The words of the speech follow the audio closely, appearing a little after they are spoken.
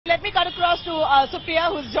me cut across to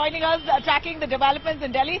Supriya, who's joining us, tracking the developments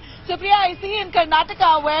in Delhi. Supriya, I see in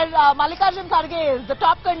Karnataka, where Mallikarjun Kharge is the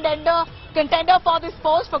top contender for this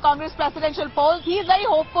post, for Congress presidential polls. He is very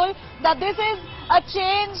hopeful that this is a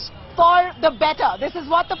change for the better. This is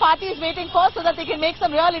what the party is waiting for, so that they can make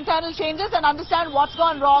some real internal changes and understand what's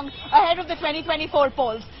gone wrong ahead of the 2024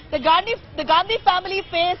 polls. The Gandhi family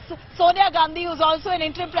face Sonia Gandhi, who's also an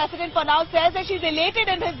interim president for now, says that she's elated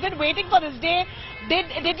and has been waiting for this day.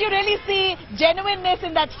 Did you really see genuineness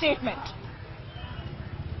in that statement?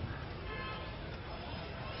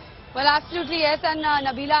 Well, absolutely yes. And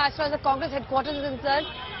Nabila, as far as the Congress headquarters is concerned,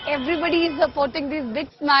 everybody is supporting these big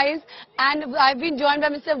smiles. And I've been joined by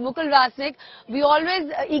Mr. Mukul Wasnik. We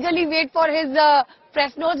always eagerly wait for his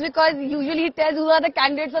press notes, because usually he tells who are the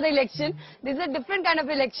candidates for the election. This is a different kind of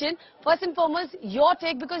election. First and foremost, your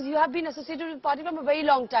take, because you have been associated with the party from a very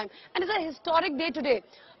long time. And it's a historic day today,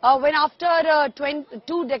 when after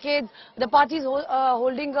 2 decades, the party is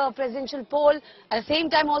holding a presidential poll, at the same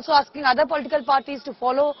time also asking other political parties to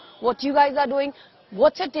follow what you guys are doing.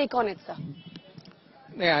 What's your take on it, sir?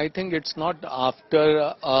 Yeah, I think it's not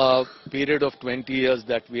after a period of 20 years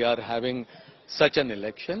that we are having such an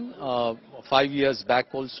election. 5 years back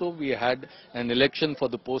also we had an election for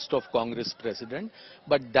the post of Congress president,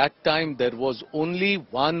 but that time there was only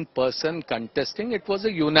one person contesting. It was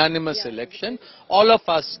a unanimous election. All of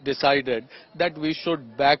us decided that we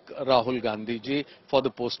should back Rahul Gandhi ji for the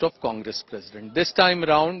post of Congress president. This time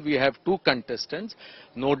round we have 2 contestants.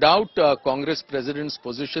 No doubt Congress president's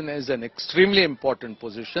position is an extremely important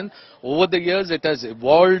position. Over the years it has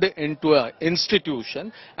evolved into an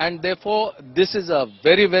institution, and therefore this is a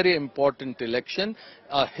very, very important election,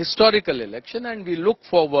 a historical election, and we look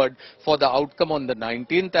forward for the outcome on the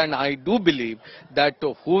 19th. And I do believe that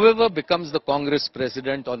whoever becomes the Congress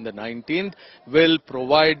president on the 19th will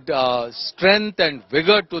provide strength and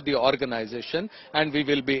vigor to the organization, and we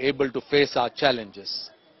will be able to face our challenges.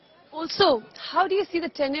 Also, how do you see the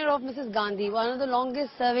tenure of Mrs. Gandhi, one of the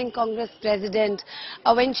longest serving Congress president?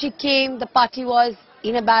 When she came, the party was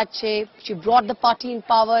in a bad shape. She brought the party in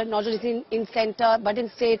power, not just in centre, but in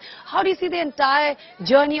state. How do you see the entire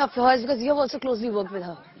journey of hers? Because you have also closely worked with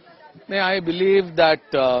her. I believe that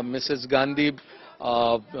Mrs. Gandhi,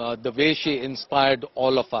 the way she inspired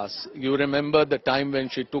all of us. You remember the time when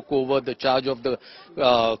she took over the charge of the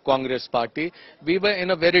Congress party. We were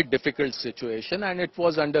in a very difficult situation, and it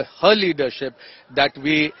was under her leadership that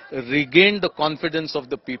we regained the confidence of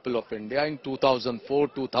the people of India in 2004,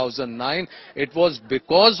 2009. It was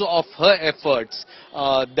because of her efforts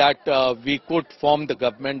that we could form the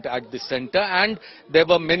government at the center, and there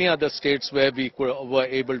were many other states where we were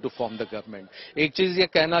able to form the government. एक चीज ये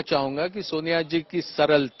कहना चाहूंगा कि सोनिया जी की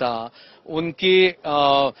सरलता, उनकी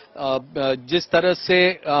जिस तरह से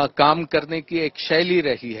काम करने की एक शैली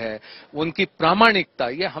रही है, उनकी प्रामाणिकता,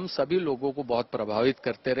 ये हम सभी लोगों को बहुत प्रभावित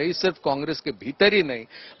करते रही. सिर्फ कांग्रेस के भीतर ही नहीं,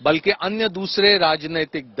 बल्कि अन्य दूसरे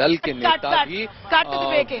राजनीतिक दल के नेता भी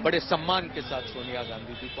बड़े सम्मान के साथ सोनिया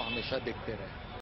गांधी जी को हमेशा देखते रहे.